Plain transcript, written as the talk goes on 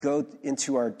Go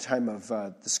into our time of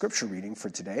the scripture reading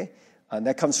for today. And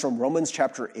that comes from Romans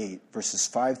chapter 8, verses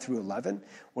 5 through 11.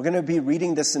 We're going to be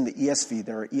reading this in the ESV.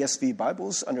 There are ESV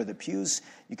Bibles under the pews.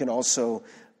 You can also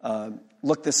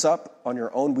look this up on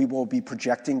your own. We will be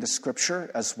projecting the scripture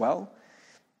as well.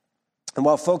 And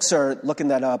while folks are looking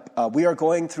that up, we are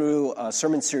going through a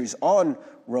sermon series on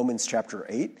Romans chapter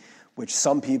 8, which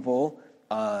some people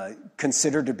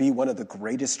consider to be one of the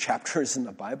greatest chapters in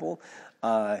the Bible.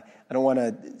 I don't want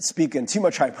to speak in too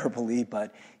much hyperbole,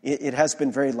 but it has been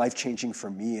very life-changing for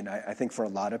me, and I think for a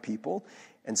lot of people.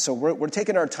 And so we're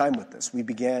taking our time with this. We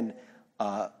began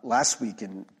last week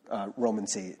in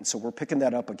Romans 8, and so we're picking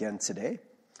that up again today.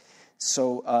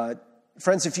 So,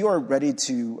 friends, if you are ready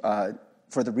to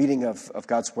for the reading of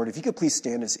God's Word, if you could please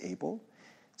stand as able.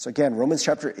 So again, Romans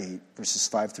chapter 8, verses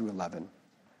 5 through 11.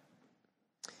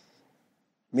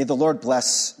 May the Lord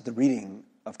bless the reading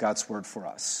of God's Word for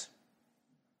us.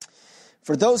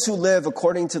 For those who live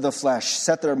according to the flesh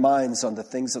set their minds on the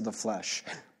things of the flesh.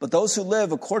 But those who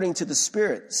live according to the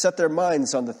Spirit set their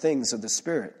minds on the things of the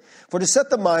Spirit. For to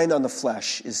set the mind on the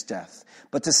flesh is death,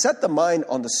 but to set the mind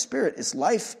on the Spirit is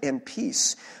life and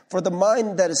peace. For the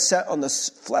mind that is set on the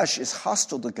flesh is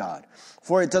hostile to God,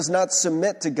 for it does not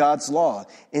submit to God's law.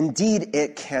 Indeed,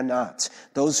 it cannot.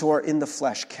 Those who are in the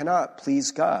flesh cannot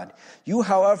please God. You,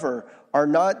 however, are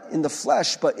not in the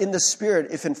flesh, but in the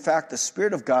Spirit, if in fact the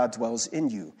Spirit of God dwells in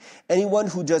you. Anyone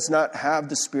who does not have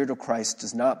the Spirit of Christ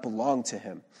does not belong to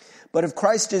him. But if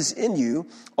Christ is in you,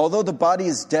 although the body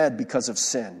is dead because of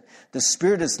sin, the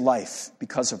Spirit is life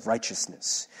because of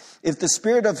righteousness. If the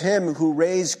Spirit of him who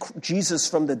raised Jesus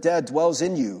from the dead dwells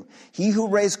in you, he who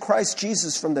raised Christ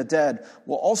Jesus from the dead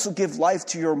will also give life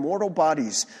to your mortal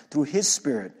bodies through his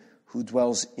Spirit who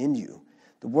dwells in you.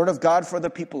 The word of God for the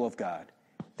people of God.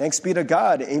 Thanks be to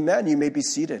God. Amen. You may be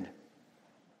seated.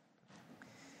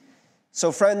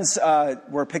 So, friends,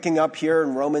 we're picking up here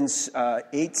in Romans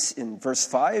 8 in verse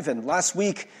 5. And last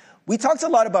week, we talked a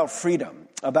lot about freedom,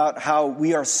 about how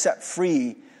we are set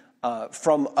free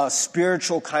from a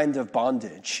spiritual kind of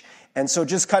bondage. And so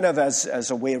just kind of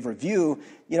as a way of review,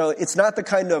 it's not the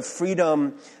kind of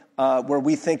freedom where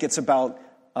we think it's about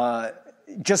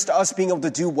just us being able to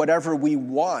do whatever we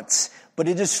want, but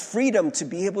it is freedom to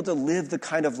be able to live the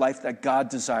kind of life that God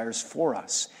desires for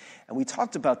us. And we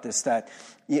talked about this, that,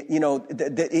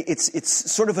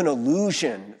 it's sort of an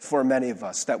illusion for many of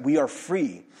us that we are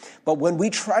free. But when we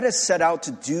try to set out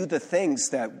to do the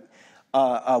things that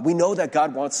we know that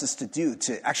God wants us to do,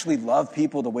 to actually love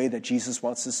people the way that Jesus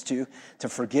wants us to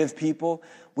forgive people,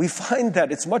 we find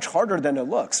that it's much harder than it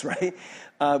looks, right?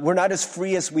 We're not as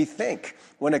free as we think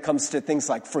when it comes to things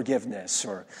like forgiveness,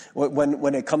 or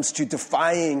when it comes to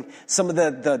defying some of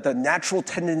the natural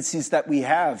tendencies that we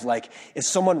have. Like if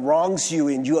someone wrongs you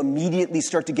and you immediately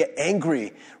start to get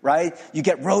angry, right? You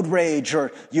get road rage,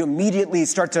 or you immediately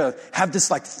start to have this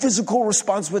like physical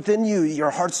response within you. Your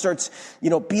heart starts,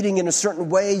 beating in a certain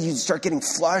way. You start getting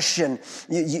flush, and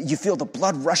you feel the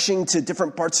blood rushing to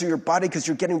different parts of your body because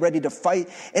you're getting ready to fight.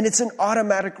 And it's an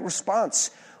automatic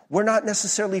response. We're not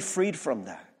necessarily freed from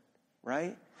that,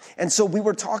 right? And so we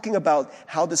were talking about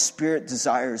how the Spirit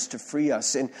desires to free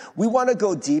us. And we want to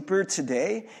go deeper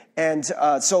today. And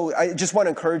so I just want to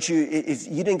encourage you, if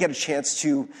you didn't get a chance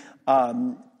to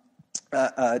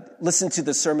listen to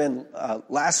the sermon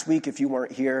last week, if you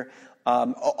weren't here,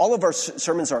 all of our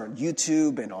sermons are on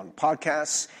YouTube and on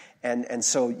podcasts. And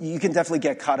so you can definitely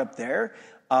get caught up there.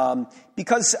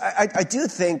 Because I do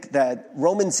think that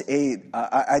Romans 8,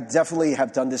 I definitely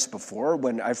have done this before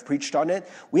when I've preached on it.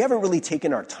 We haven't really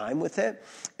taken our time with it.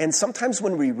 And sometimes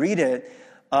when we read it,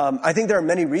 I think there are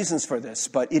many reasons for this,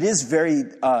 but it is very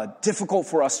difficult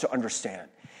for us to understand.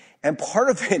 And part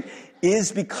of it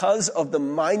is because of the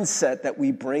mindset that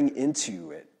we bring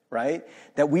into it, right?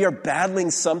 That we are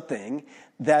battling something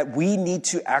that we need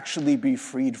to actually be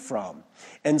freed from.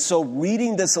 And so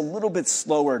reading this a little bit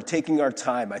slower, taking our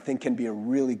time, I think can be a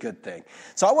really good thing.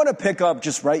 So I want to pick up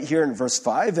just right here in verse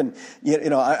 5, and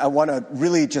I want to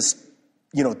really just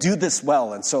do this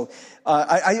well. And so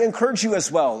I encourage you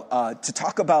as well to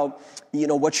talk about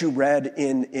what you read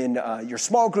in your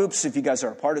small groups, if you guys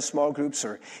are a part of small groups,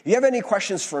 or if you have any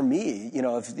questions for me,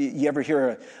 if you ever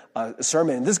hear a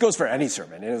sermon, and this goes for any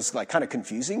sermon, and it was like kind of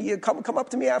confusing, you come up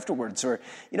to me afterwards, or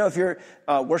if you're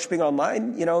worshiping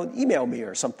online, email me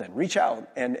or something, reach out,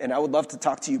 and I would love to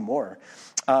talk to you more.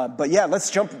 But yeah,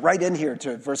 let's jump right in here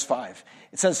to verse 5.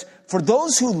 It says, "For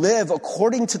those who live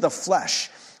according to the flesh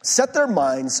set their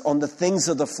minds on the things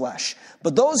of the flesh.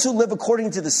 But those who live according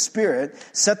to the Spirit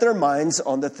set their minds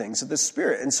on the things of the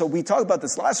Spirit." And so we talked about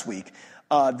this last week,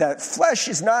 that flesh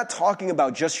is not talking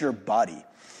about just your body.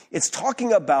 It's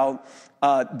talking about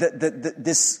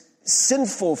this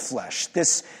sinful flesh,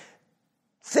 this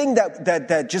thing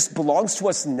that just belongs to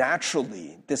us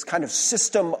naturally, this kind of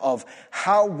system of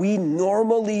how we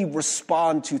normally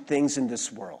respond to things in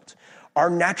this world, our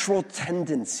natural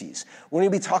tendencies. We're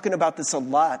going to be talking about this a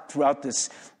lot throughout this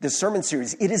sermon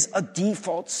series. It is a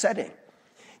default setting.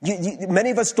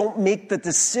 Many of us don't make the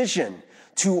decision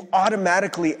to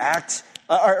automatically act.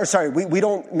 We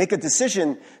don't make a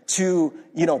decision to,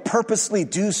 purposely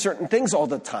do certain things all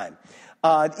the time.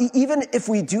 Even if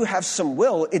we do have some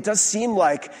will, it does seem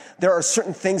like there are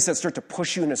certain things that start to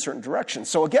push you in a certain direction.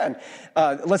 So again,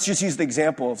 let's just use the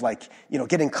example of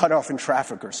getting cut off in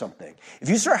traffic or something. If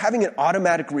you start having an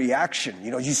automatic reaction,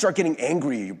 you start getting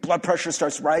angry, your blood pressure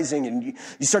starts rising, and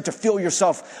you start to feel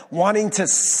yourself wanting to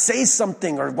say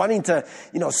something or wanting to,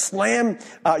 slam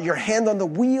your hand on the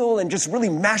wheel and just really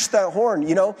mash that horn,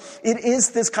 it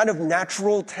is this kind of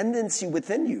natural tendency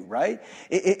within you, right?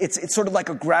 It's sort of like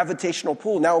a gravitational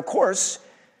pool. Now, of course,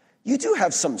 you do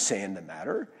have some say in the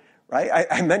matter, right?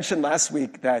 I mentioned last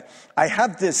week that I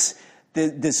have this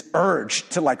urge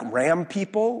to ram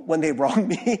people when they wrong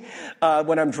me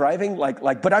when I'm driving,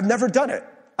 but I've never done it.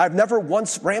 I've never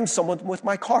once rammed someone with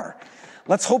my car.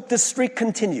 Let's hope this streak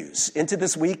continues into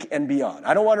this week and beyond.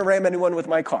 I don't want to ram anyone with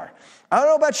my car. I don't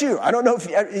know about you. I don't know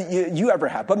if you ever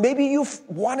have, but maybe you've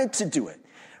wanted to do it,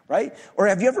 right? Or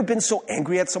have you ever been so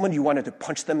angry at someone you wanted to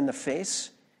punch them in the face?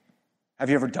 Have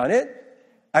you ever done it?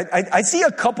 I see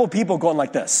a couple people going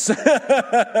like this.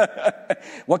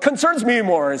 What concerns me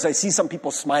more is I see some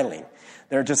people smiling.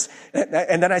 They're just,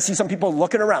 and then I see some people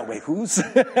looking around. Wait, who's?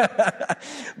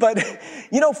 But,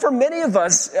 for many of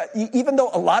us, even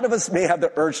though a lot of us may have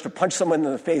the urge to punch someone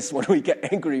in the face when we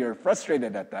get angry or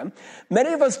frustrated at them,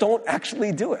 many of us don't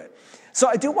actually do it. So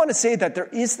I do want to say that there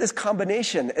is this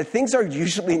combination. Things are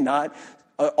usually not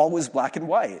always black and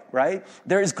white, right?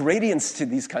 There is gradients to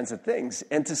these kinds of things.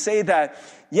 And to say that,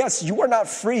 yes, you are not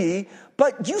free,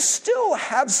 but you still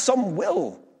have some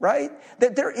will, right?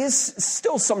 That there is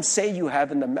still some say you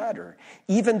have in the matter,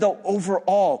 even though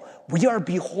overall we are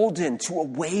beholden to a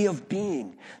way of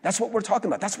being. That's what we're talking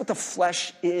about. That's what the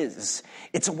flesh is.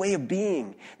 It's a way of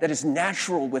being that is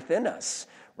natural within us,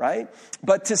 right?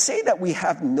 But to say that we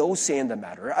have no say in the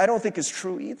matter, I don't think is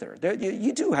true either.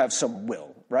 You do have some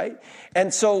will, right?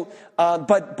 And so,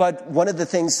 but one of the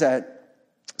things that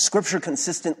Scripture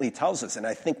consistently tells us, and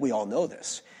I think we all know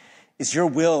this, is your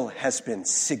will has been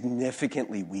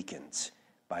significantly weakened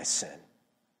by sin,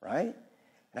 right?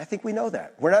 And I think we know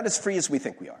that. We're not as free as we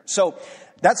think we are. So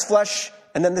that's flesh,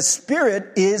 and then the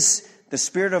Spirit is the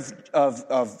Spirit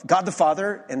of God the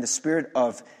Father and the Spirit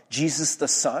of Jesus the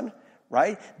Son,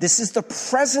 right? This is the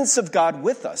presence of God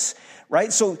with us,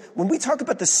 right? So when we talk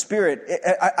about the Spirit,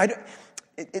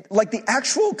 the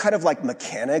actual kind of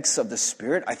mechanics of the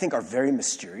Spirit, I think are very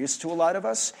mysterious to a lot of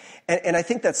us. And I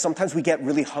think that sometimes we get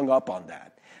really hung up on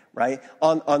that, right?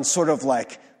 On sort of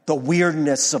the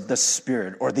weirdness of the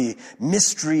Spirit or the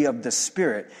mystery of the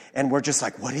Spirit. And we're just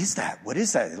what is that? What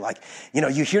is that?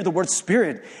 You hear the word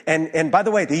Spirit. And by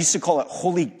the way, they used to call it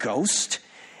Holy Ghost.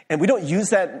 And we don't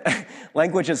use that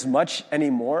language as much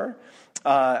anymore.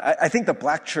 I think the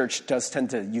Black church does tend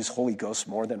to use Holy Ghost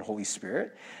more than Holy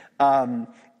Spirit.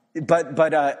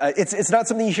 But it's not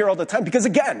something you hear all the time because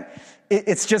again,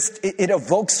 it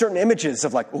evokes certain images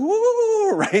of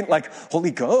ooh, right?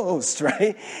 Holy Ghost,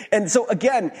 right? And so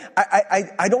again,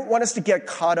 I don't want us to get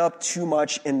caught up too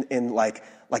much in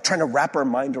trying to wrap our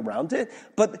mind around it.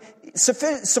 But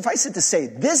suffice it to say,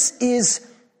 this is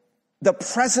the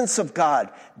presence of God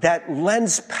that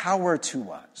lends power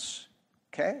to us,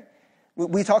 okay?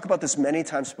 We talk about this many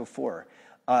times before,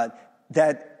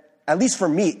 that at least for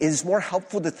me, it is more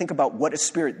helpful to think about what a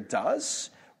Spirit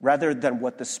does rather than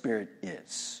what the Spirit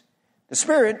is. The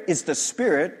Spirit is the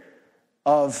Spirit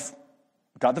of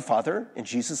God the Father and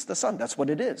Jesus the Son. That's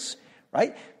what it is,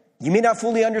 right? You may not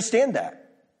fully understand that.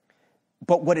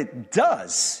 But what it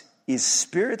does is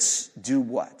spirits do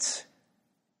what?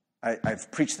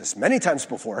 I've preached this many times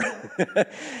before.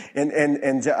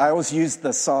 and I always use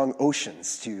the song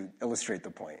Oceans to illustrate the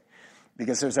point.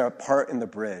 Because there's a part in the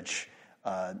bridge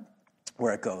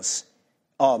where it goes,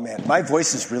 oh man, my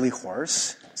voice is really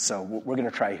hoarse, so we're going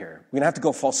to try here. We're going to have to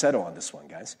go falsetto on this one,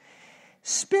 guys.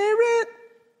 Spirit,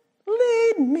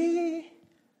 lead me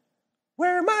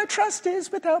where my trust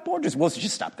is without borders. We'll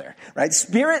just stop there, right?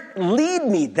 Spirit, lead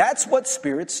me. That's what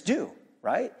spirits do,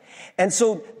 right? And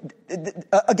so,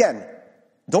 again,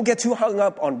 don't get too hung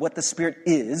up on what the Spirit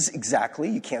is exactly.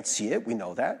 You can't see it. We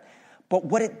know that. But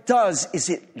what it does is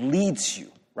it leads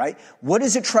you. right? What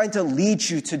is it trying to lead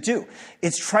you to do?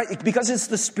 Because it's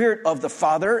the Spirit of the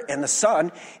Father and the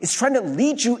Son, it's trying to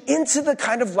lead you into the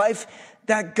kind of life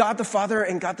that God the Father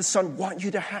and God the Son want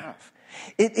you to have.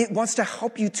 It wants to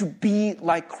help you to be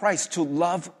like Christ, to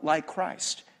love like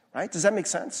Christ, right? Does that make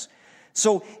sense?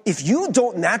 So if you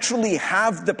don't naturally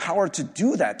have the power to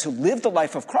do that, to live the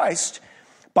life of Christ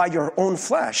by your own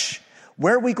flesh,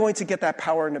 where are we going to get that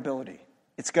power and ability?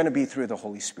 It's going to be through the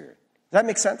Holy Spirit. Does that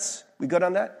make sense? We good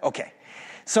on that? Okay.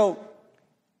 So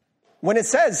when it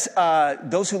says,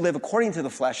 those who live according to the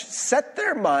flesh, set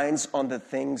their minds on the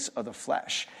things of the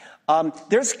flesh.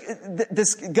 There's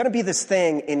going to be this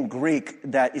thing in Greek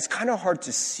that is kind of hard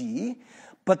to see,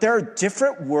 but there are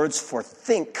different words for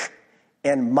think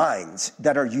and mind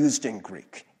that are used in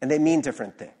Greek, and they mean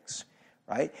different things,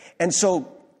 right? And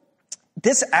so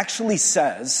this actually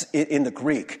says in the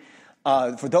Greek,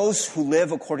 for those who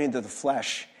live according to the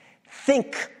flesh,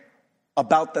 think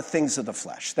about the things of the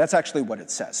flesh. That's actually what it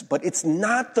says. But it's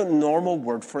not the normal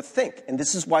word for think. And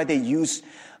this is why they use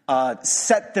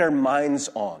set their minds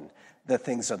on the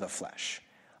things of the flesh.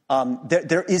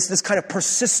 There is this kind of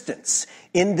persistence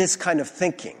in this kind of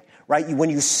thinking, right? When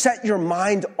you set your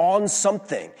mind on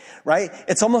something, right?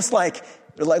 It's almost like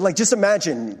just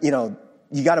imagine,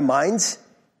 you got a mind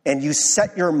and you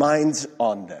set your mind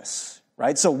on this.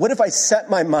 Right? So what if I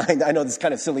set my mind, I know this is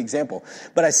kind of a silly example,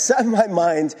 but I set my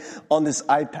mind on this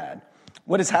iPad.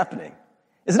 What is happening?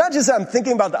 It's not just that I'm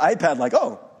thinking about the iPad like,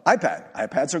 oh,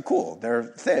 iPads are cool. They're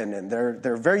thin and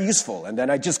they're very useful. And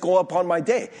then I just go upon my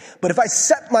day. But if I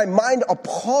set my mind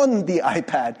upon the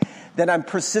iPad, then I'm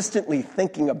persistently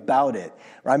thinking about it.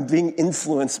 Or I'm being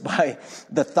influenced by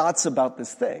the thoughts about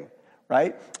this thing.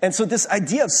 Right? And so this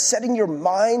idea of setting your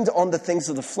mind on the things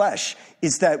of the flesh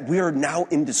is that we're now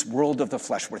in this world of the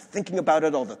flesh. We're thinking about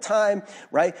it all the time,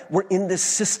 right? We're in this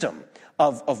system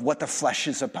of what the flesh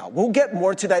is about. We'll get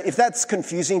more to that. If that's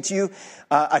confusing to you,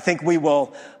 I think we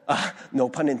will, no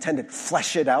pun intended,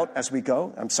 flesh it out as we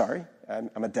go. I'm sorry.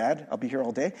 I'm a dad. I'll be here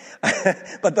all day.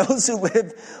 But those who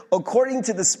live according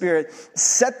to the Spirit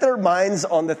set their minds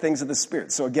on the things of the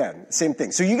Spirit. So again, same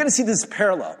thing. So you're going to see this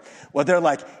parallel where they're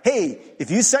like, hey,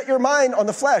 if you set your mind on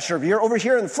the flesh, or if you're over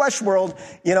here in the flesh world,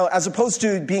 as opposed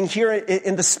to being here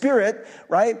in the Spirit,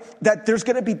 right, that there's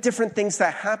going to be different things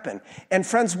that happen. And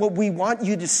friends, what we want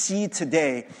you to see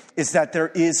today is that there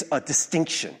is a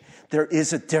distinction. There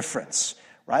is a difference,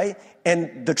 right?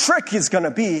 And the trick is going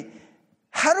to be,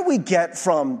 how do we get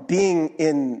from being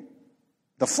in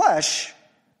the flesh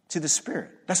to the Spirit?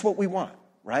 That's what we want,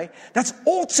 right? That's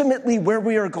ultimately where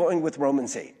we are going with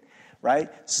Romans 8, right?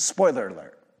 Spoiler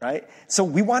alert, right? So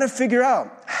we want to figure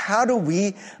out, how do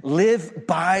we live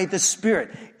by the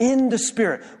Spirit, in the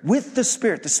Spirit, with the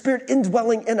Spirit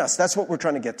indwelling in us? That's what we're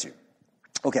trying to get to.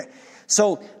 Okay,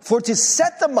 so for to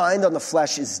set the mind on the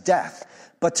flesh is death,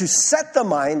 but to set the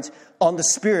mind on the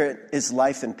Spirit is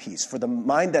life and peace. For the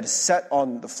mind that is set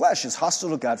on the flesh is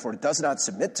hostile to God, for it does not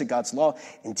submit to God's law.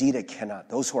 Indeed, it cannot.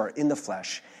 Those who are in the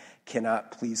flesh cannot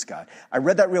please God. I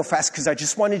read that real fast because I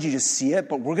just wanted you to see it,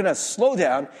 but we're going to slow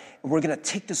down and we're going to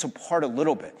take this apart a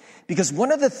little bit. Because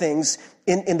one of the things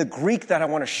in the Greek that I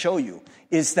want to show you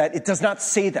is that it does not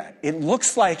say that. It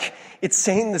looks like it's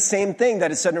saying the same thing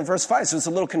that it said in verse 5, so it's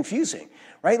a little confusing,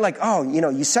 right? Like,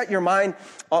 you set your mind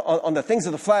on the things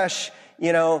of the flesh,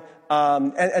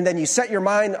 and then you set your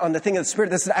mind on the thing of the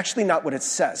Spirit. That's actually not what it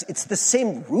says. It's the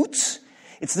same roots.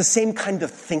 It's the same kind of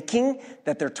thinking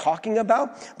that they're talking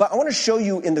about. But I want to show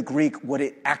you in the Greek what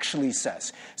it actually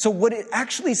says. So what it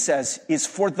actually says is,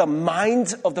 for the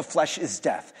mind of the flesh is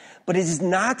death. But it is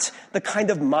not the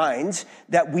kind of mind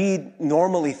that we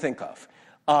normally think of.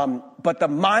 But the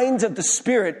mind of the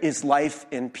Spirit is life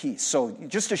and peace. So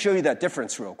just to show you that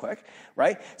difference real quick,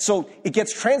 right? So it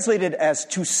gets translated as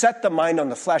to set the mind on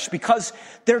the flesh because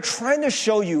they're trying to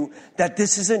show you that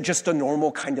this isn't just a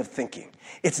normal kind of thinking.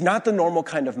 It's not the normal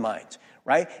kind of mind,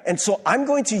 right? And so I'm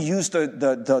going to use I'm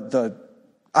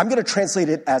going to translate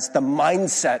it as the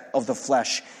mindset of the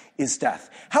flesh is death.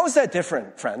 How is that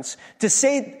different, friends? To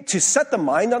say to set the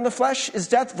mind on the flesh is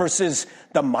death versus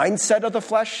the mindset of the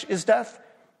flesh is death?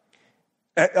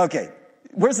 Okay,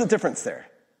 where's the difference there?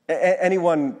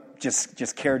 Anyone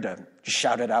just care to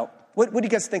shout it out? What do you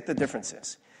guys think the difference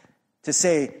is? To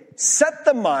say, set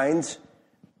the mind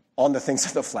on the things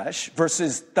of the flesh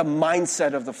versus the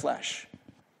mindset of the flesh.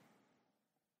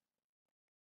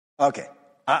 Okay,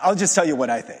 I'll just tell you what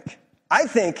I think. I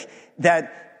think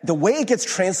that the way it gets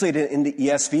translated in the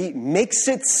ESV makes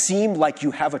it seem like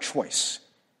you have a choice.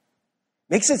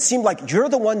 Makes it seem like you're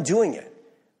the one doing it.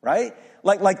 right?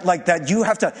 Like that you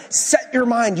have to set your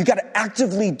mind, you got to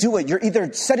actively do it. You're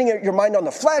either setting your mind on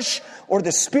the flesh or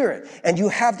the spirit, and you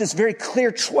have this very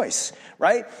clear choice,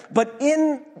 right? But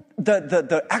in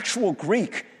the actual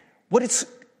Greek, what it's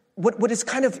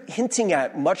kind of hinting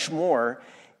at much more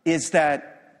is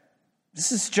that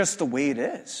this is just the way it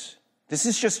is. This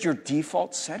is just your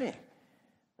default setting,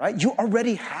 right? You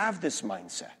already have this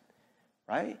mindset,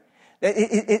 right?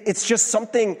 It's just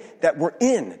something that we're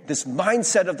in, this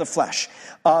mindset of the flesh.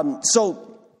 The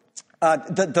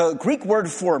Greek word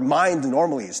for mind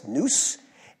normally is nous,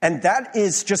 and that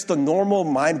is just the normal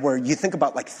mind where you think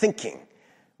about like thinking,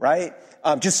 right?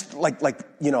 Just like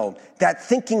that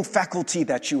thinking faculty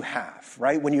that you have,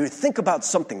 right? When you think about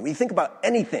something, when you think about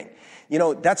anything,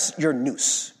 that's your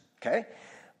nous, okay?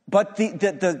 But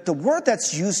the word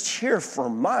that's used here for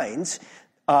mind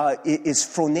is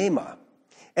phronema.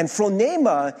 And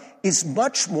phronema is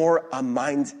much more a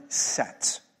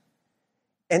mindset.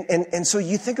 And so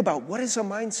you think about, what is a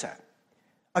mindset?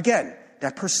 Again,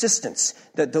 that persistence,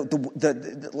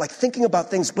 the like thinking about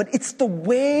things, but it's the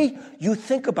way you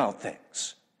think about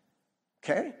things.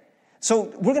 Okay?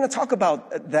 So we're going to talk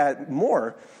about that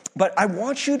more, but I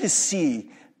want you to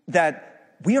see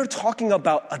that we are talking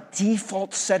about a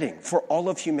default setting for all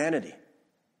of humanity.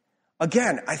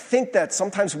 Again, I think that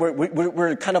sometimes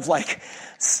we're kind of like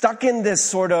stuck in this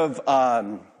sort of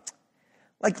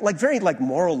like very like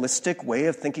moralistic way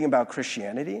of thinking about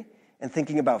Christianity and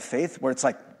thinking about faith, where it's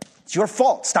like, it's your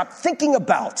fault. Stop thinking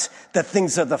about the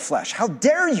things of the flesh. How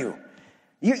dare you?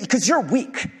 Because you're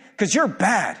weak, because you're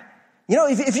bad.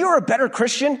 If you were a better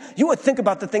Christian, you would think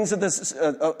about the things of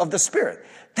the Spirit.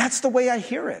 That's the way I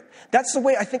hear it. That's the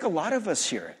way I think a lot of us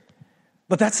hear it.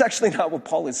 But that's actually not what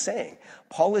Paul is saying.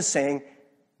 Paul is saying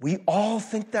we all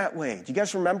think that way. Do you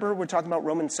guys remember we're talking about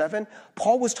Romans 7?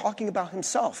 Paul was talking about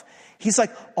himself. He's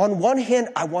like, on one hand,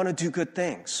 I want to do good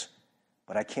things,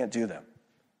 but I can't do them.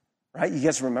 Right? You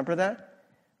guys remember that?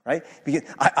 Right? Because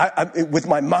with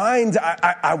my mind,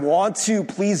 I want to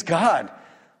please God.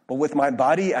 But with my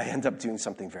body, I end up doing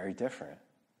something very different.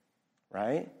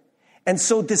 Right? And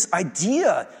so this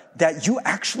idea that you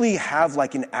actually have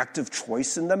like an active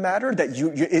choice in the matter, that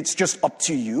it's just up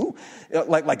to you,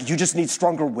 like you just need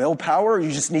stronger willpower,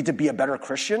 you just need to be a better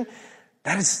Christian,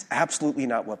 that is absolutely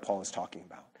not what Paul is talking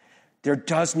about. There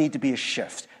does need to be a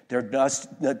shift. There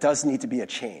does need to be a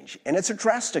change. And it's a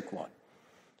drastic one.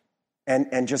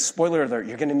 And just spoiler alert,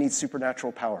 you're going to need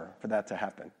supernatural power for that to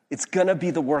happen. It's going to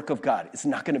be the work of God. It's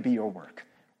not going to be your work,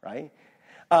 right?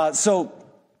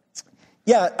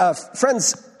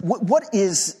 Friends, what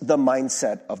is the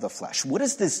mindset of the flesh? What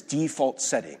is this default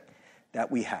setting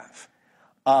that we have?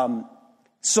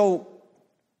 So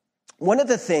one of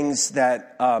the things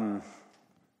that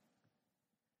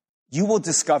you will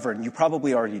discover, and you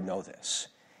probably already know this,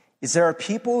 is there are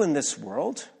people in this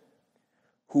world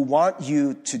who want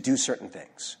you to do certain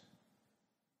things.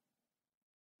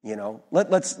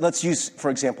 Let's use, for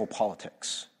example,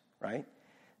 politics, right?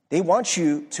 They want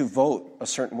you to vote a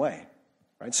certain way.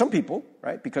 Right? Some people,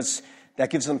 right? Because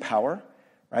that gives them power,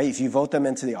 right? If you vote them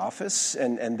into the office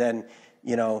and then,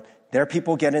 their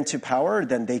people get into power,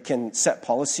 then they can set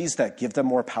policies that give them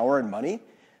more power and money,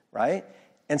 right?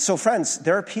 And so, friends,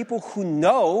 there are people who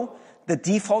know the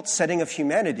default setting of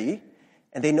humanity,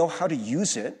 and they know how to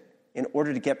use it in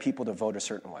order to get people to vote a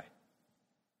certain way.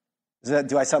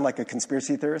 Do I sound like a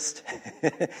conspiracy theorist?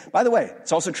 By the way,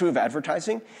 it's also true of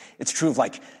advertising. It's true of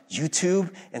like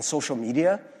YouTube and social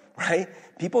media, right?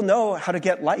 People know how to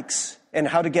get likes and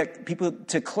how to get people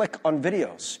to click on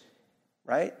videos,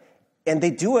 right? And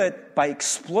they do it by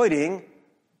exploiting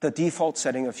the default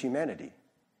setting of humanity,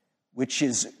 which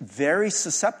is very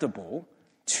susceptible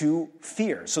to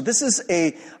fear. So this is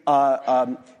a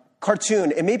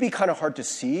cartoon. It may be kind of hard to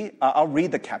see. I'll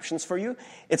read the captions for you.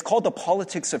 It's called The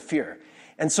Politics of Fear.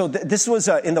 And so this was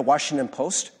in the Washington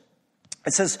Post.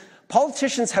 It says,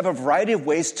 politicians have a variety of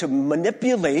ways to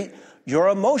manipulate your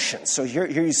emotions. So here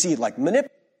you see like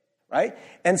manipulate, right?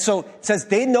 And so it says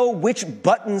they know which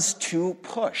buttons to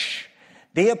push.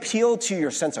 They appeal to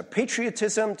your sense of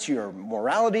patriotism, to your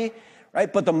morality,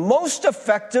 right? But the most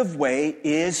effective way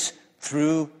is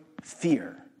through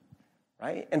fear,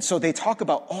 right? And so they talk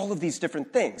about all of these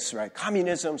different things, right?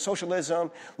 Communism,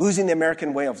 socialism, losing the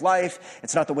American way of life.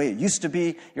 It's not the way it used to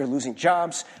be. You're losing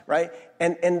jobs, right?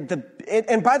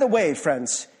 And by the way,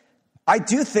 friends, I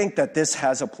do think that this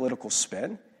has a political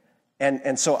spin.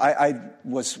 And so I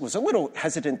was a little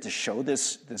hesitant to show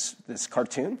this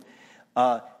cartoon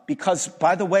because,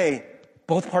 by the way,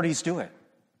 both parties do it.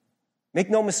 Make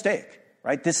no mistake,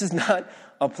 right? This is not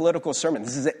a political sermon.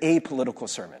 This is an apolitical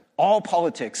sermon. All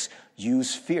politics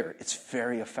use fear. It's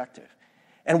very effective.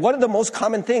 And one of the most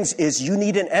common things is you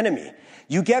need an enemy.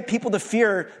 You get people to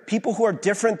fear people who are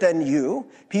different than you,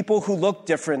 people who look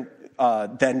different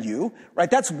than you, right?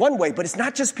 That's one way, but it's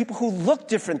not just people who look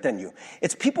different than you.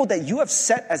 It's people that you have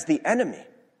set as the enemy,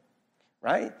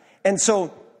 right? And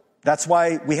so that's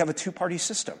why we have a two-party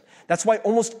system. That's why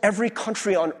almost every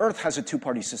country on earth has a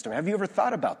two-party system. Have you ever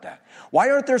thought about that? Why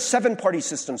aren't there 7-party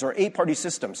systems or 8-party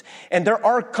systems? And there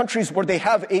are countries where they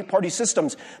have 8-party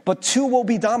systems, but 2 will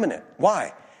be dominant.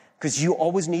 Why? Because you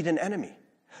always need an enemy.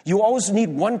 You always need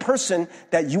one person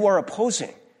that you are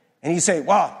opposing. And you say,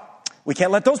 wow, we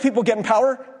can't let those people get in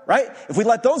power, right? If we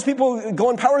let those people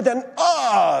go in power, then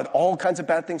all kinds of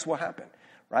bad things will happen,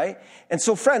 right? And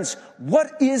so, friends,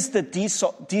 what is the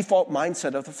default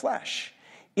mindset of the flesh?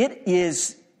 It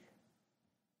is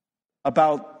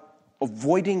about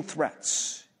avoiding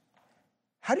threats.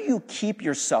 How do you keep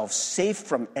yourself safe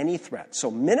from any threat?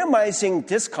 So minimizing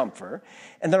discomfort,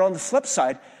 and then on the flip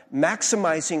side,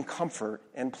 maximizing comfort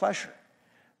and pleasure,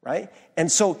 right? And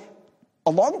so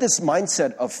along this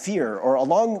mindset of fear, or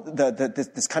along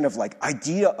this kind of like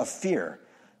idea of fear,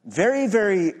 very,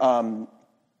 very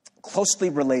closely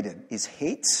related is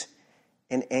hate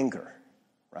and anger,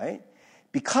 right?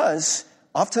 Because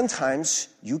oftentimes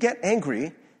you get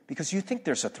angry because you think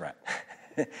there's a threat.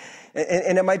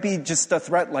 And it might be just a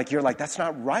threat like you're like, that's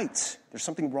not right. There's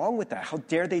something wrong with that. How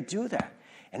dare they do that?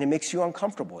 And it makes you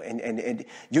uncomfortable. And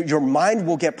your mind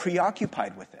will get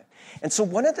preoccupied with it. And so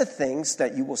one of the things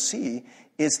that you will see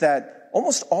is that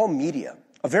almost all media,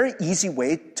 a very easy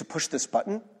way to push this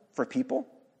button for people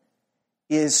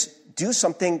is do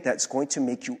something that's going to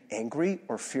make you angry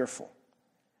or fearful,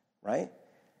 right?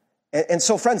 And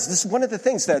so, friends, this is one of the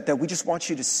things that we just want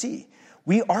you to see.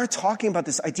 We are talking about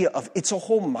this idea of it's a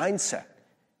whole mindset.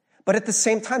 But at the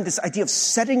same time, this idea of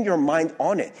setting your mind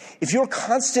on it. If you're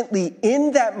constantly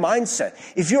in that mindset,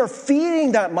 if you're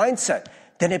feeding that mindset,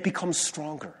 then it becomes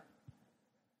stronger,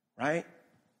 right?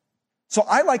 So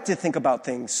I like to think about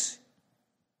things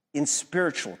in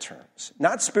spiritual terms.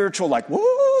 Not spiritual like,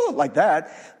 woo, like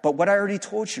that, but what I already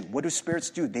told you. What do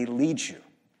spirits do? They lead you,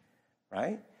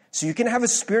 right? So you can have a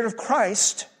spirit of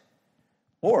Christ,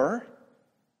 or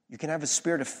you can have a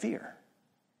spirit of fear.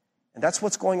 And that's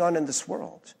what's going on in this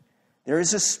world. There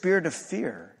is a spirit of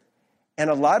fear, and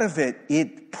a lot of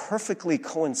it perfectly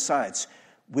coincides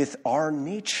with our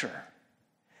nature.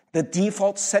 The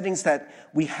default settings that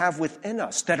we have within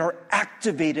us that are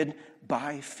activated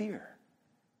by fear,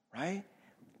 right?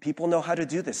 People know how to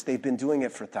do this. They've been doing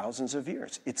it for thousands of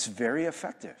years. It's very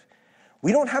effective.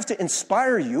 We don't have to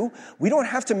inspire you. We don't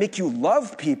have to make you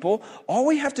love people. All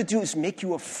we have to do is make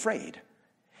you afraid.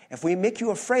 If we make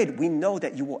you afraid, we know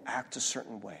that you will act a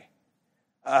certain way.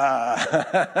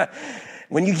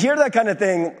 When you hear that kind of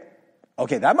thing,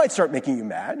 okay, that might start making you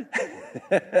mad.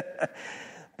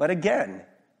 But again,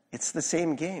 it's the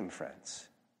same game, friends.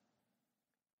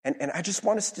 And I just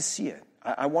want us to see it.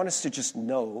 I want us to just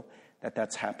know that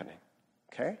that's happening,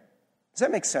 okay? Does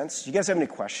that make sense? You guys have any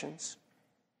questions?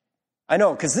 I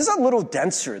know, because this is a little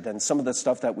denser than some of the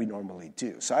stuff that we normally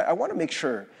do. So I want to make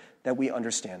sure that we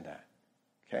understand that,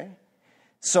 okay?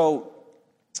 So,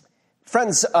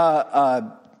 friends,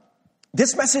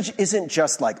 this message isn't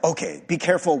just like, okay, be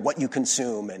careful what you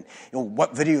consume and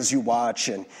what videos you watch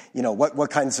and what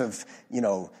kinds of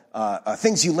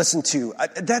things you listen to.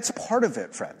 That's part of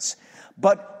it, friends.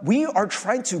 But we are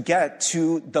trying to get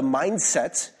to the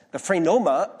mindset, the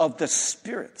phronema of the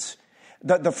Spirit.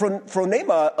 The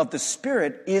phronema of the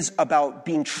Spirit is about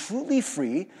being truly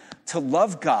free to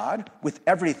love God with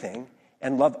everything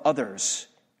and love others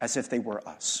as if they were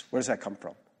us. Where does that come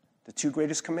from? The 2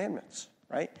 greatest commandments,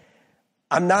 right?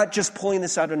 I'm not just pulling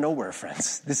this out of nowhere,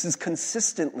 friends. This is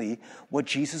consistently what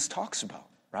Jesus talks about,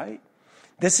 right?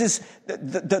 This is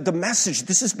the message.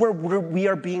 This is where we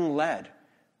are being led,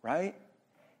 right?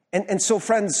 And so,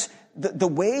 friends, the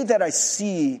way that I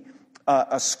see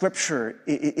a scripture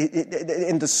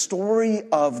in the story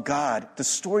of God, the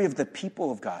story of the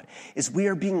people of God, is we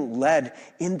are being led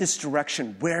in this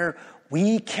direction where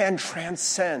we can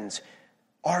transcend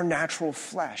our natural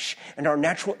flesh and our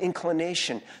natural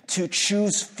inclination to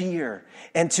choose fear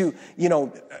and to,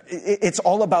 it's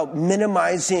all about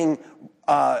minimizing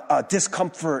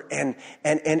discomfort and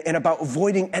about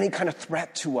avoiding any kind of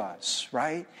threat to us,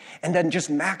 right? And then just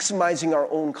maximizing our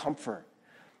own comfort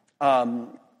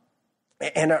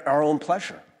and our own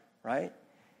pleasure, right?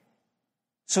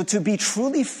 So to be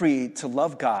truly free to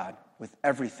love God with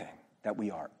everything that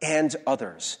we are and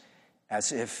others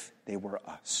as if they were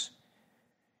us.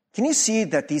 Can you see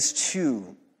that these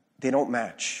two, they don't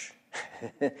match?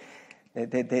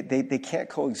 They can't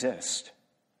coexist.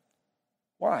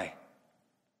 Why?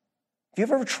 Have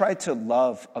you ever tried to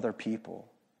love other people?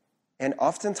 And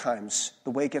oftentimes,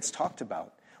 the way it gets talked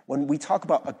about, when we talk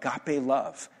about agape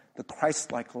love, the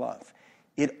Christ-like love,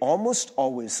 it almost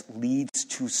always leads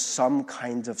to some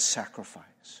kind of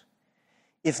sacrifice.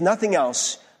 If nothing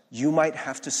else, you might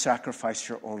have to sacrifice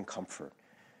your own comfort.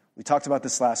 We talked about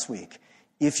this last week.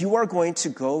 If you are going to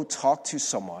go talk to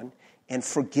someone and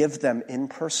forgive them in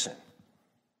person,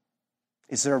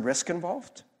 is there a risk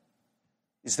involved?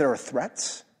 Is there a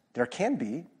threat? There can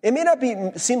be. It may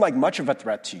not seem like much of a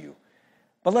threat to you,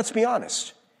 but let's be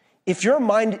honest. If your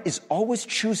mind is always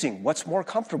choosing what's more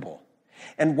comfortable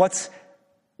and what's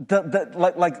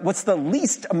the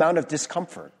least amount of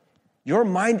discomfort, your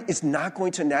mind is not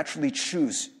going to naturally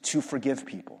choose to forgive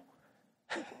people.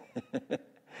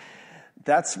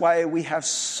 That's why we have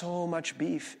so much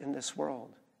beef in this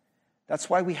world. That's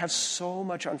why we have so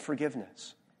much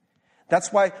unforgiveness.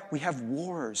 That's why we have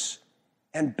wars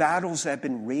and battles that have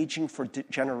been raging for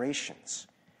generations.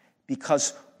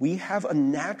 Because we have a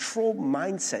natural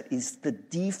mindset, is the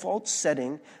default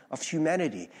setting of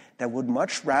humanity, that would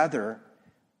much rather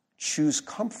choose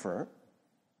comfort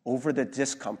over the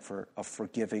discomfort of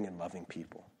forgiving and loving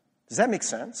people. Does that make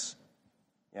sense?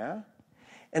 Yeah?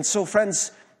 And so,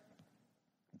 friends,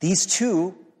 these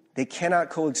two, they cannot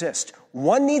coexist.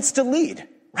 One needs to lead,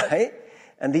 right?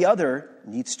 And the other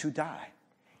needs to die.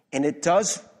 And it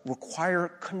does require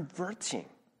converting,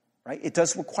 right? It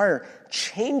does require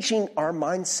changing our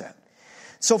mindset.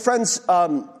 So, friends,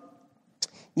 I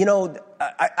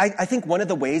think one of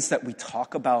the ways that we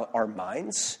talk about our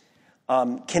minds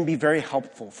can be very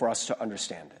helpful for us to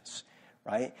understand this,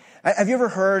 right? Have you ever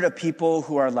heard of people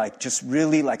who are just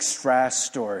really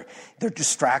stressed, or they're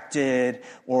distracted,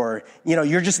 or,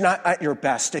 you're just not at your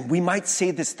best? And we might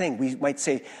say this thing. We might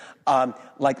say,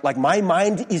 my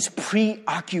mind is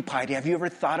preoccupied. Have you ever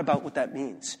thought about what that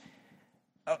means?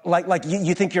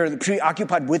 You think you're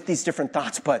preoccupied with these different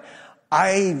thoughts, but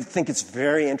I think it's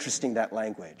very interesting, that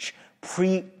language.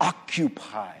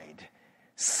 Preoccupied.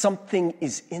 Something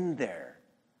is in there.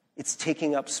 It's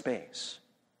taking up space.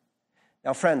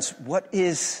 Now, friends, what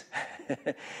is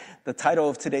the title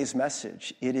of today's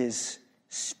message? It is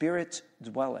Spirit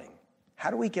Dwelling.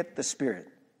 How do we get the Spirit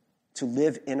to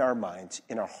live in our minds,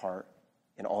 in our heart,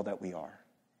 in all that we are?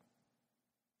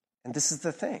 And this is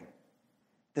the thing.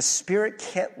 The Spirit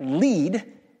can't lead,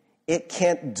 it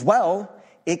can't dwell,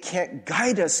 it can't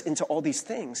guide us into all these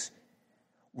things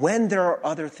when there are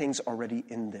other things already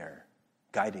in there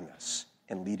guiding us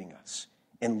and leading us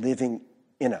and living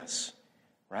in us,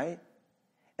 right?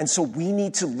 And so we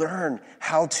need to learn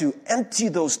how to empty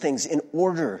those things in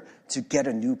order to get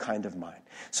a new kind of mind.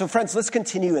 So, friends, let's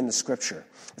continue in the scripture.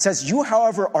 It says, "You,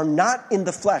 however, are not in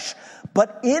the flesh,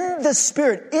 but in the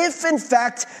Spirit, if in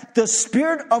fact the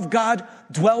Spirit of God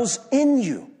dwells in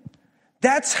you."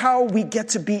 That's how we get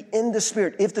to be in the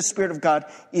Spirit, if the Spirit of God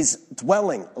is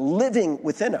dwelling, living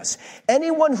within us.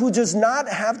 Anyone who does not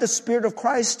have the Spirit of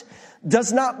Christ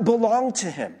does not belong to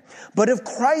him. But if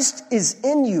Christ is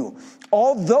in you,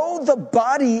 although the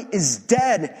body is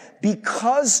dead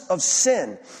because of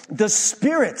sin, the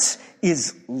Spirit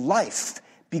is life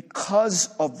because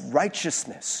of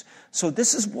righteousness. So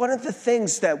this is one of the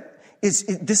things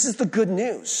this is the good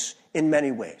news in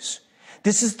many ways.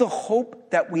 This is the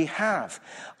hope that we have.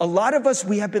 A lot of us,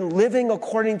 we have been living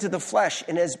according to the flesh,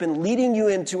 and it has been leading you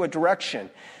into a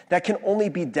direction that can only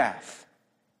be death.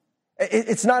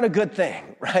 It's not a good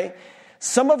thing, right?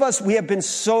 Some of us, we have been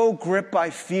so gripped by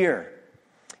fear.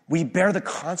 We bear the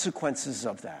consequences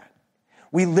of that.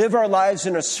 We live our lives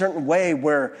in a certain way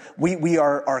where we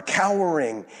are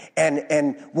cowering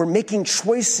and we're making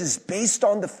choices based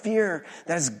on the fear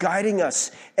that is guiding us.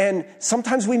 And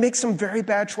sometimes we make some very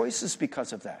bad choices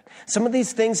because of that. Some of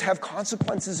these things have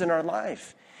consequences in our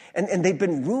life, and they've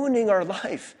been ruining our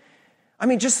life. I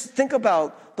mean, just think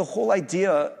about the whole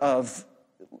idea of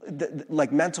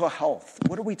mental health.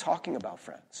 What are we talking about,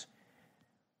 friends?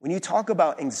 When you talk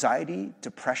about anxiety,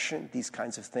 depression, these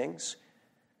kinds of things,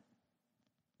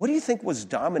 what do you think was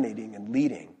dominating and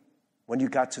leading when you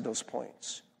got to those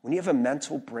points? When you have a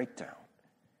mental breakdown,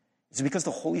 is it because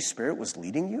the Holy Spirit was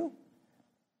leading you?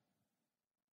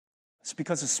 It's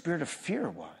because the spirit of fear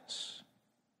was.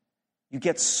 You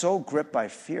get so gripped by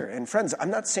fear. And friends, I'm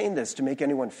not saying this to make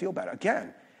anyone feel bad.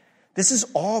 Again, this is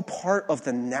all part of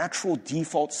the natural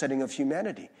default setting of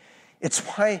humanity. It's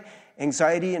why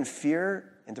anxiety and fear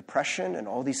and depression and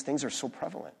all these things are so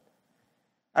prevalent.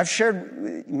 I've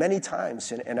shared many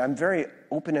times, and I'm very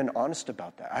open and honest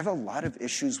about that. I have a lot of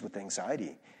issues with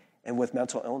anxiety and with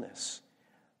mental illness.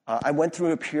 I went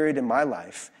through a period in my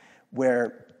life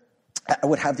where I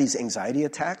would have these anxiety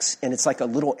attacks, and it's like a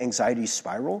little anxiety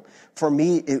spiral. For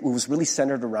me, it was really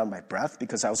centered around my breath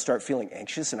because I would start feeling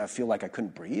anxious and I feel like I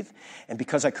couldn't breathe. And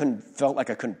because felt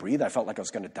like I couldn't breathe, I felt like I was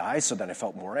going to die, so then I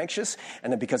felt more anxious.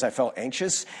 And then because I felt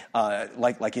anxious,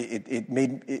 it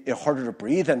made it harder to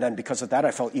breathe. And then because of that,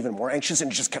 I felt even more anxious,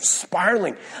 and it just kept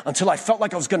spiraling until I felt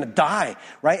like I was going to die,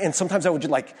 right? And sometimes I would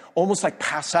just almost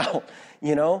pass out,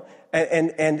 you know?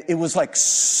 And it was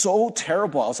so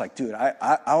terrible. I was like, dude,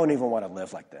 I don't even want to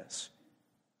live like this.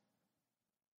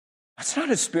 That's not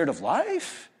a spirit of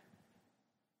life.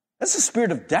 That's the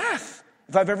spirit of death,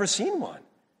 if I've ever seen one.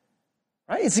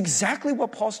 Right? It's exactly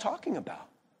what Paul's talking about.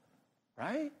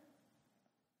 Right?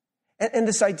 And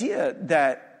this idea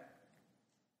that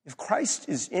if Christ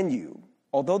is in you,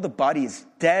 although the body is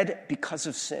dead because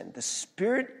of sin, the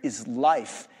spirit is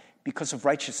life because of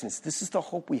righteousness. This is the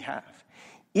hope we have.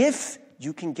 If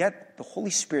you can get the Holy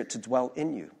Spirit to dwell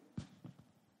in you,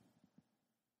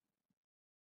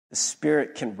 the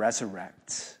Spirit can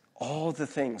resurrect all the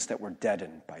things that were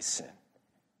deadened by sin.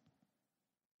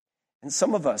 And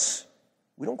some of us,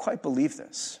 we don't quite believe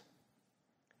this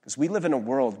because we live in a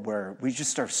world where we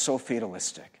just are so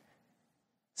fatalistic.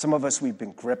 Some of us, we've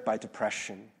been gripped by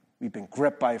depression. We've been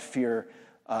gripped by fear,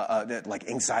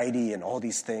 anxiety and all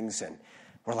these things. And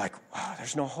we're like, wow,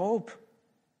 there's no hope.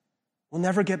 We'll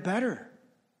never get better.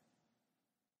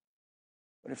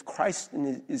 But if Christ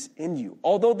is in you,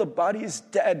 although the body is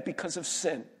dead because of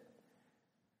sin,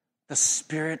 the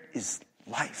Spirit is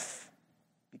life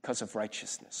because of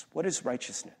righteousness. What is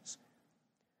righteousness?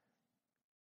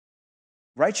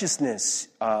 Righteousness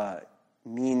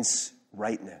means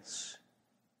rightness.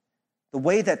 The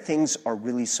way that things are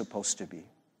really supposed to be.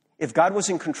 If God was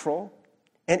in control,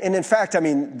 and in fact,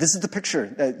 this is the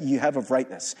picture that you have of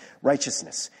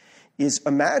righteousness. Is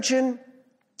imagine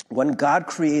when God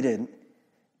created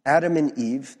Adam and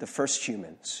Eve, the first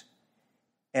humans,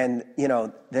 and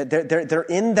they're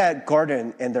in that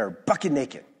garden and they're bucket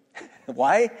naked.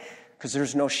 Why? Because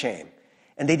there's no shame.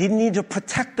 And they didn't need to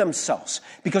protect themselves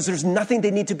because there's nothing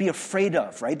they need to be afraid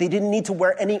of, right? They didn't need to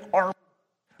wear any armor,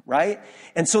 right?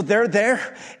 And so they're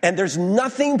there, and there's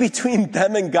nothing between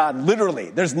them and God, literally.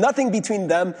 There's nothing between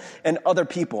them and other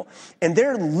people. And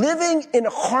they're living in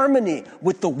harmony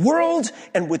with the world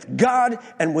and with God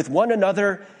and with one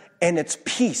another, and it's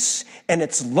peace, and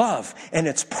it's love, and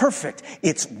it's perfect.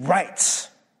 It's right.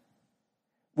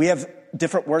 We have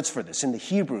different words for this. In the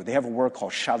Hebrew, they have a word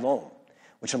called shalom,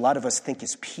 which a lot of us think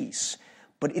is peace.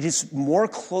 But it is more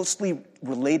closely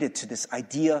related to this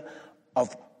idea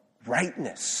of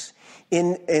rightness.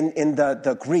 In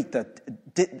the Greek, the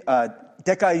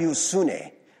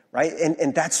dekaiosune, right?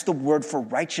 And that's the word for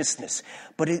righteousness.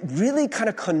 But it really kind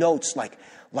of connotes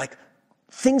like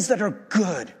things that are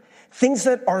good, things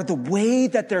that are the way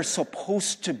that they're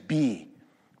supposed to be,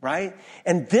 right?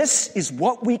 And this is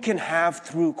what we can have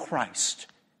through Christ.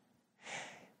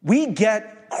 We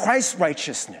get Christ's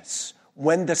righteousness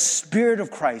when the Spirit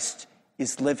of Christ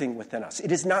is living within us.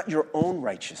 It is not your own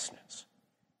righteousness.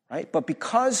 Right? But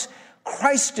because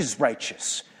Christ is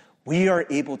righteous, we are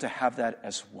able to have that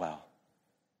as well.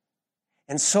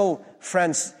 And so,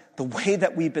 friends, the way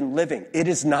that we've been living, it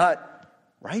is not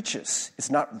righteous.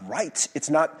 It's not right. It's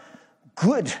not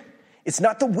good. It's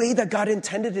not the way that God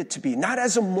intended it to be. Not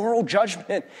as a moral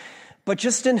judgment, but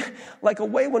just in a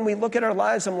way when we look at our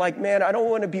lives, I'm like, man, I don't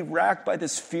want to be racked by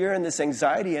this fear and this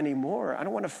anxiety anymore. I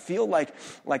don't want to feel like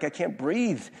I can't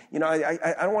breathe.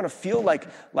 I don't want to feel like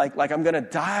I'm going to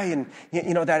die and,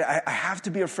 that I have to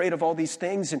be afraid of all these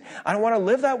things. And I don't want to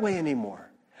live that way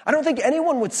anymore. I don't think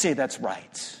anyone would say that's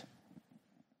right.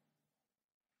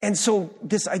 And so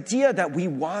this idea that we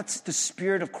want the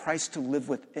Spirit of Christ to live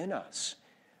within us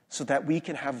so that we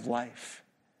can have life,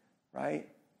 right?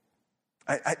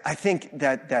 I think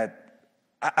that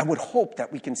I would hope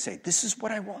that we can say, this is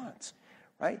what I want,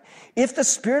 right? If the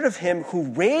Spirit of Him who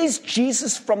raised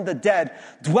Jesus from the dead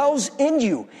dwells in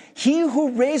you, He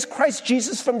who raised Christ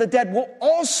Jesus from the dead will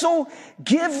also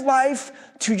give life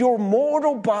to your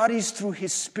mortal bodies through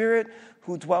His Spirit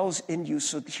who dwells in you.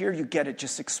 So here you get it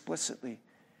just explicitly,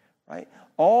 right?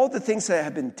 All the things that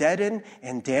have been deadened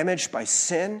and damaged by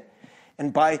sin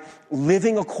and by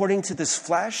living according to this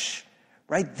flesh,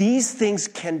 right? These things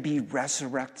can be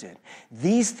resurrected.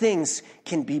 These things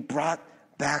can be brought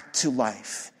back to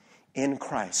life in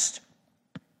Christ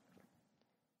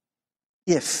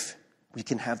if we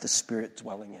can have the Spirit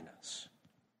dwelling in us.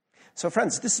 So,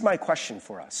 friends, this is my question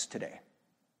for us today.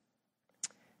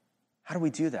 How do we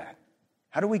do that?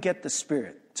 How do we get the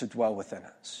Spirit to dwell within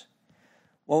us?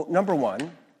 Well, number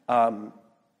one,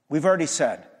 we've already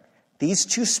said These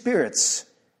two spirits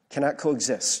cannot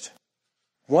coexist.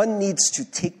 One needs to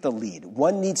take the lead.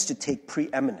 One needs to take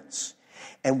preeminence.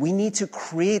 And we need to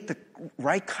create the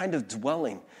right kind of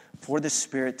dwelling for the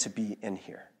Spirit to be in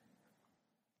here.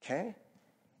 Okay?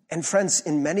 And friends,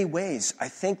 in many ways, I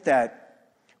think that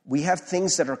we have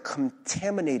things that are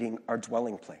contaminating our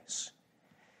dwelling place.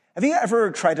 Have you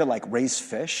ever tried to raise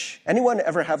fish? Anyone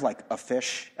ever have a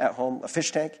fish at home, a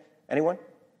fish tank? Anyone?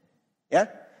 Yeah?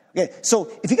 Okay, so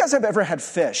if you guys have ever had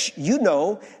fish, you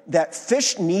know that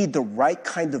fish need the right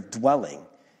kind of dwelling.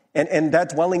 And that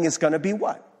dwelling is going to be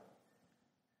what?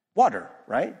 Water,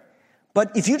 right?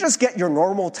 But if you just get your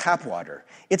normal tap water,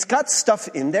 it's got stuff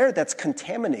in there that's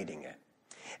contaminating it.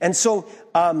 And so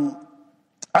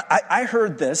I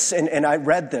heard this and I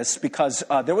read this because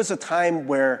there was a time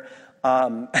where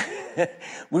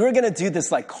we were going to do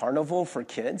this carnival for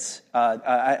kids.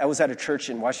 I was at a church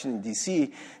in Washington,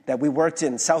 D.C. that we worked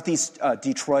in southeast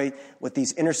Detroit with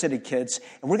these inner city kids.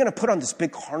 And we're going to put on this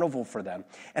big carnival for them.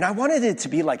 And I wanted it to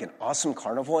be an awesome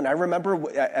carnival. And I remember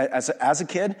as a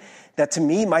kid that to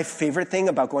me, my favorite thing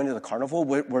about going to the carnival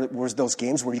was those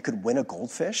games where you could win a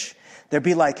goldfish. There'd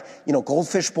be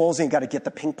goldfish bowls and you got to get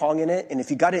the ping pong in it. And if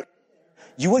you got it,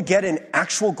 you would get an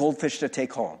actual goldfish to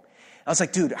take home. I was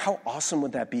like, dude, how awesome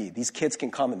would that be? These kids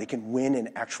can come and they can win an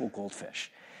actual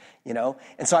goldfish, And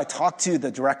so I talked to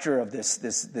the director of this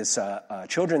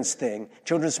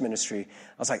children's ministry.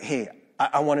 I was like, hey,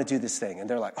 I want to do this thing. And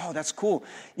they're like, oh, that's cool.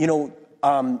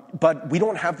 But we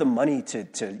don't have the money to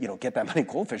get that many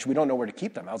goldfish. We don't know where to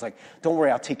keep them. I was like, don't worry,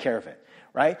 I'll take care of it,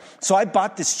 right? So I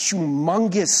bought this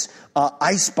humongous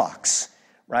ice box.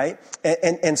 Right?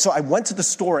 And so I went to the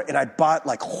store and I bought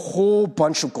a whole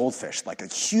bunch of goldfish, a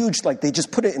huge, they just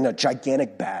put it in a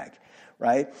gigantic bag,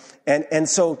 right? And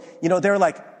so, they're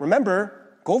like,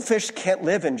 remember, goldfish can't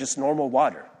live in just normal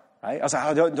water, right? I was like,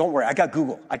 oh, don't worry, I got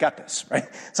Google, I got this, right?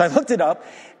 So I looked it up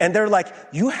and they're like,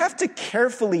 you have to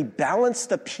carefully balance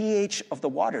the pH of the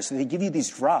water. So they give you these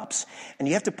drops and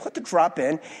you have to put the drop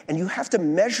in and you have to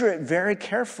measure it very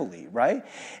carefully, right?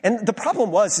 And the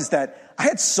problem is that I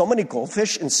had so many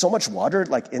goldfish and so much water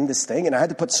in this thing, and I had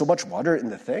to put so much water in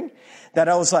the thing that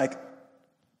I was like,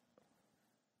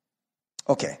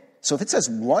 okay, so if it says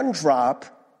 1 drop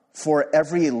for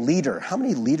every liter, how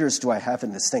many liters do I have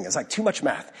in this thing? It's too much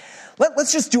math.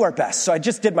 Let's just do our best. So I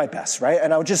just did my best, right?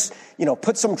 And I would just,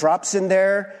 put some drops in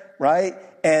there, right?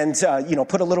 And,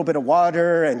 put a little bit of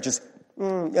water and just,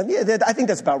 yeah, I think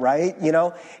that's about right,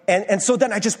 And so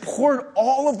then I just poured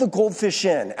all of the goldfish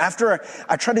in. After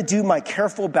I tried to do my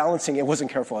careful balancing, it wasn't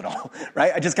careful at all,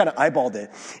 right? I just kind of eyeballed it,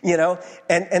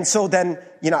 And so then,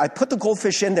 I put the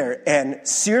goldfish in there, and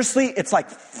seriously, it's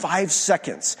 5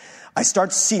 seconds. I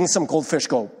start seeing some goldfish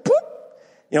go,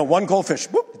 boop, 1 goldfish,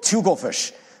 boop, 2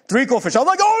 goldfish, 3 goldfish. I was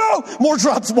like, oh no, more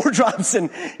drops. And,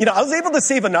 I was able to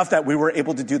save enough that we were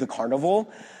able to do the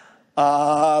carnival.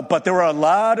 But there were a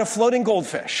lot of floating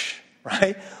goldfish,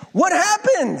 right? What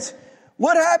happened?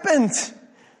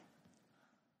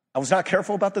 I was not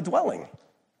careful about the dwelling,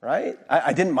 right?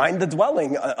 I didn't mind the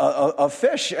dwelling of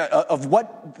fish, of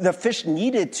what the fish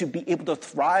needed to be able to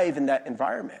thrive in that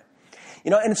environment.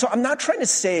 And so I'm not trying to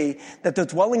say that the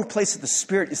dwelling place of the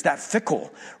Spirit is that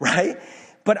fickle, right?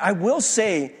 But I will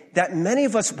say that many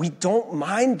of us, we don't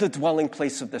mind the dwelling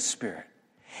place of the Spirit.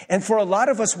 And for a lot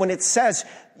of us, when it says,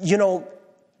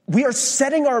 we are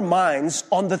setting our minds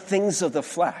on the things of the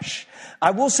flesh.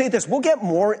 I will say this, we'll get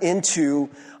more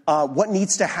into what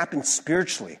needs to happen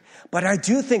spiritually. But I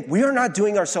do think we are not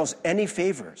doing ourselves any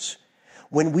favors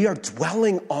when we are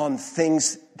dwelling on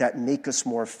things that make us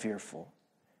more fearful.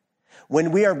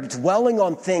 When we are dwelling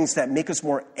on things that make us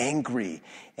more angry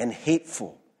and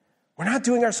hateful. We're not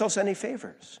doing ourselves any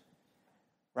favors,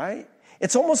 right?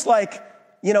 It's almost like,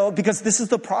 because this is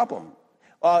the problem.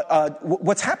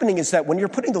 What's happening is that when you're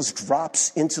putting those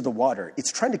drops into the water,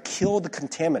 it's trying to kill the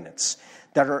contaminants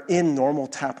that are in normal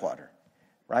tap water,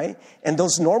 right? And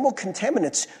those normal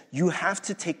contaminants, you have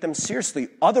to take them seriously.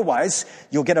 Otherwise,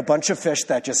 you'll get a bunch of fish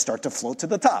that just start to float to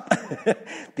the top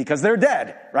because they're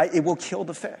dead, right? It will kill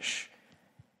the fish.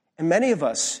 And many of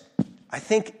us, I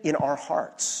think in our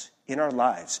hearts, in our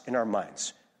lives, in our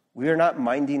minds, we are not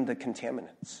minding the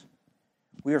contaminants.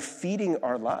 We are feeding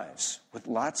our lives with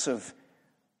lots of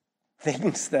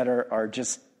things that are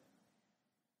just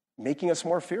making us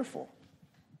more fearful.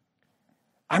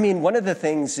 I mean, one of the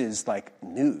things is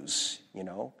news,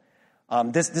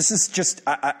 This is just,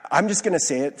 I'm just going to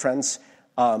say it, friends.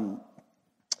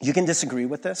 You can disagree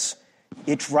with this.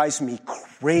 It drives me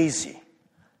crazy.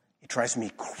 It drives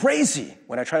me crazy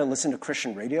when I try to listen to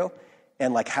Christian radio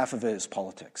and half of it is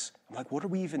politics. I'm like, what are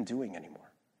we even doing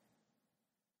anymore?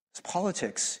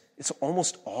 Politics, it's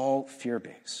almost all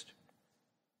fear-based.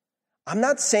 I'm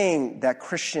not saying that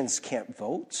Christians can't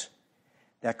vote,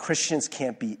 that Christians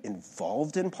can't be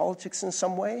involved in politics in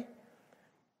some way,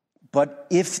 but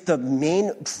if the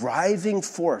main driving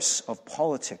force of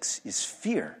politics is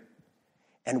fear,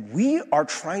 and we are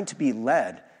trying to be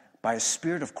led by a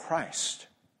Spirit of Christ,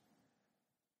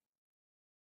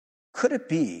 could it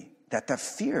be that the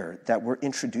fear that we're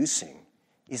introducing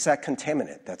is that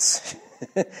contaminant that's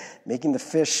making the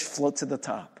fish float to the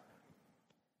top?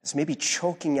 It's maybe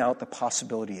choking out the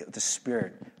possibility of the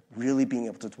Spirit really being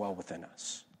able to dwell within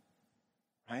us,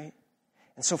 right?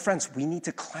 And so, friends, we need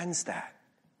to cleanse that.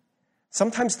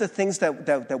 Sometimes the things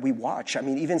that we watch, I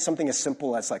mean, even something as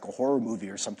simple as like a horror movie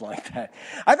or something like that.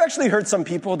 I've actually heard some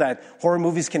people that horror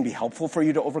movies can be helpful for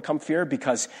you to overcome fear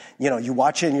because, you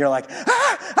watch it and you're like,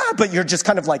 but you're just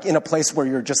kind of like in a place where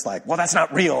you're just like, well, that's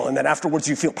not real. And then afterwards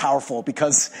you feel powerful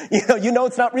because, you know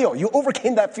it's not real. You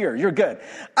overcame that fear. You're good.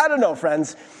 I don't know,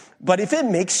 friends. But if it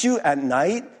makes you at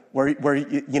night where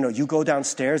you go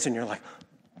downstairs and you're like,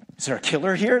 is there a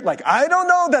killer here? Like, I don't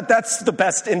know that that's the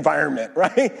best environment,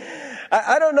 right?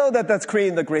 I don't know that that's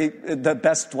creating the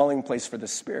best dwelling place for the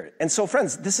Spirit. And so,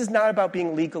 friends, this is not about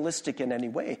being legalistic in any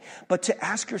way, but to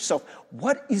ask yourself,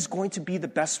 what is going to be the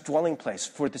best dwelling place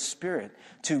for the Spirit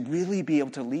to really be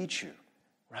able to lead you,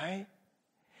 right?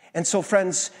 And so,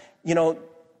 friends,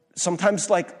 sometimes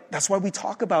that's why we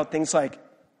talk about things like,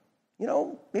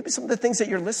 maybe some of the things that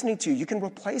you're listening to, you can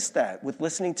replace that with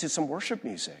listening to some worship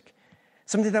music.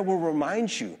 Something that will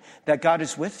remind you that God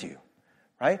is with you,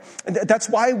 right? And that's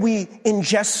why we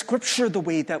ingest Scripture the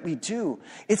way that we do.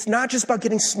 It's not just about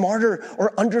getting smarter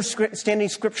or understanding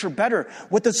Scripture better.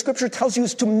 What the Scripture tells you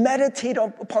is to meditate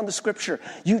upon the Scripture.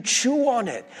 You chew on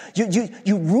it.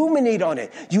 You ruminate on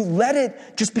it. You let it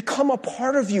just become a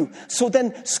part of you. So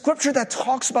then Scripture that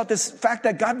talks about this fact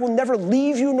that God will never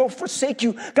leave you nor forsake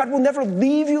you. God will never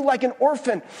leave you like an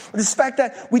orphan. This fact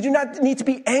that we do not need to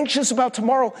be anxious about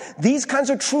tomorrow. These kinds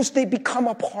of truths, they become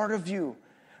a part of you.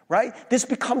 Right? This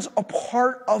becomes a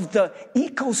part of the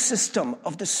ecosystem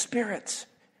of the Spirit,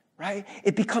 right?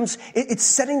 It's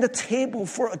setting the table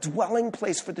for a dwelling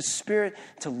place for the Spirit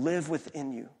to live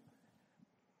within you.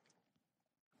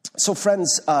 So,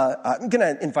 friends, I'm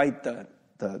going to invite the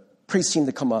praise team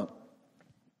to come up.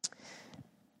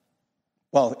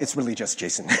 Well, it's really just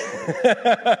Jason.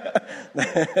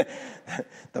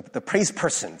 the praise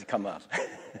person to come up.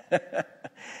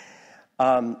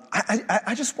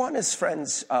 I just want us,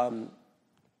 friends, we're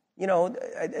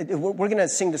going to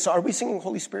sing this. Are we singing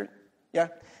Holy Spirit? Yeah.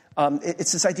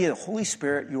 It's this idea that Holy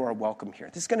Spirit, you are welcome here.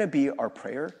 This is going to be our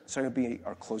prayer. It's going to be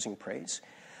our closing praise.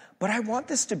 But I want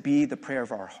this to be the prayer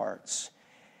of our hearts.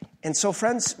 And so,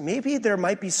 friends, maybe there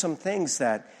might be some things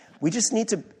that we just need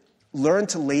to learn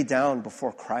to lay down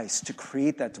before Christ to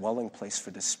create that dwelling place for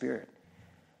the Spirit.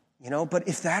 But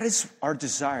if that is our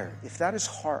desire, if that is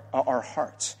our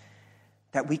hearts,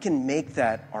 that we can make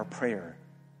that our prayer.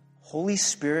 Holy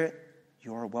Spirit,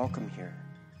 you are welcome here.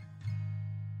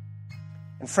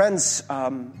 And friends,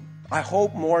 I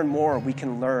hope more and more we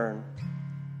can learn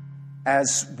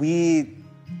as we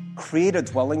create a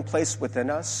dwelling place within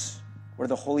us where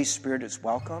the Holy Spirit is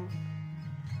welcome,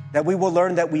 that we will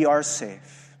learn that we are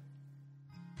safe.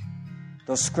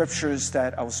 Those scriptures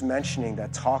that I was mentioning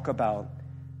that talk about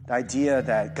the idea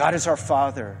that God is our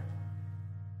Father,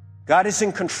 God is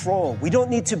in control. We don't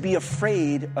need to be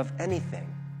afraid of anything.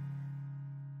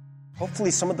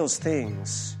 Hopefully some of those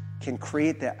things can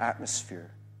create that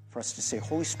atmosphere for us to say,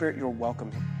 Holy Spirit, you're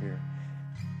welcome here.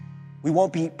 We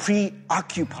won't be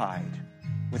preoccupied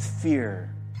with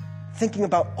fear, thinking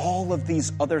about all of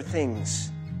these other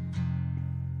things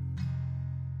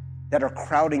that are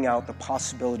crowding out the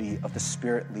possibility of the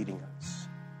Spirit leading us.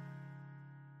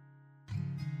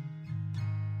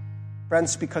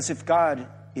 Friends, because if God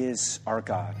is our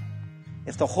God,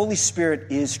 if the Holy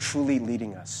Spirit is truly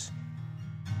leading us,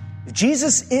 if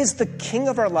Jesus is the King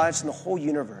of our lives in the whole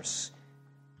universe,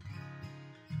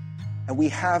 and we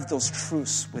have those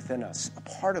truths within us, a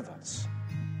part of us,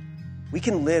 we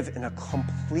can live in a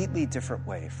completely different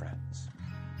way, friends.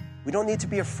 We don't need to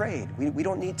be afraid. We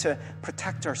don't need to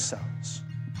protect ourselves,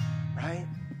 right?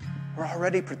 We're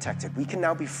already protected. We can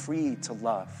now be free to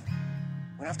love.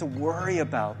 We don't have to worry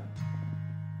about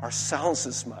ourselves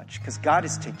as much because God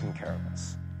is taking care of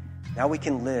us. Now we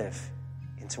can live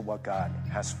into what God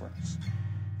has for us.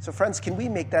 So friends, can we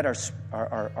make that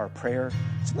our prayer?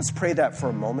 So let's pray that for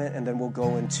a moment and then we'll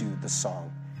go into the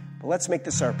song. But let's make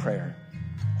this our prayer.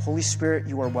 Holy Spirit,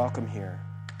 you are welcome here.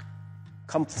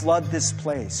 Come flood this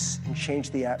place and change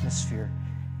the atmosphere.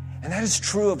 And that is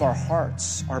true of our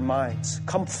hearts, our minds.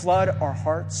 Come flood our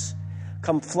hearts.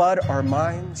 Come flood our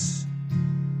minds.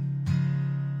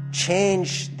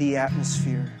 Change the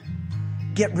atmosphere.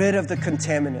 Get rid of the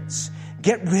contaminants.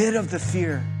 Get rid of the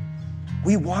fear.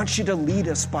 We want you to lead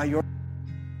us by your...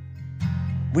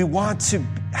 We want to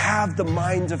have the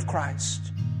mind of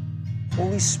Christ.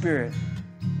 Holy Spirit,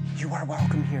 you are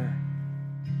welcome here.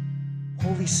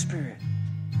 Holy Spirit,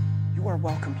 you are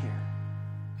welcome here.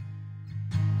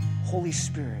 Holy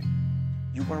Spirit,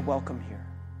 you are welcome here.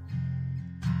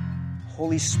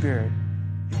 Holy Spirit,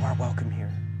 you are welcome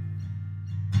here.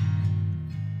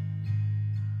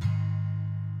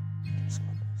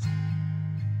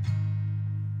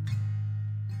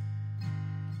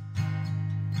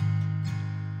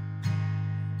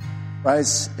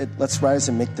 Let's rise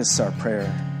and make this our prayer.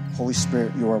 Holy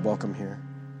Spirit, you are welcome here.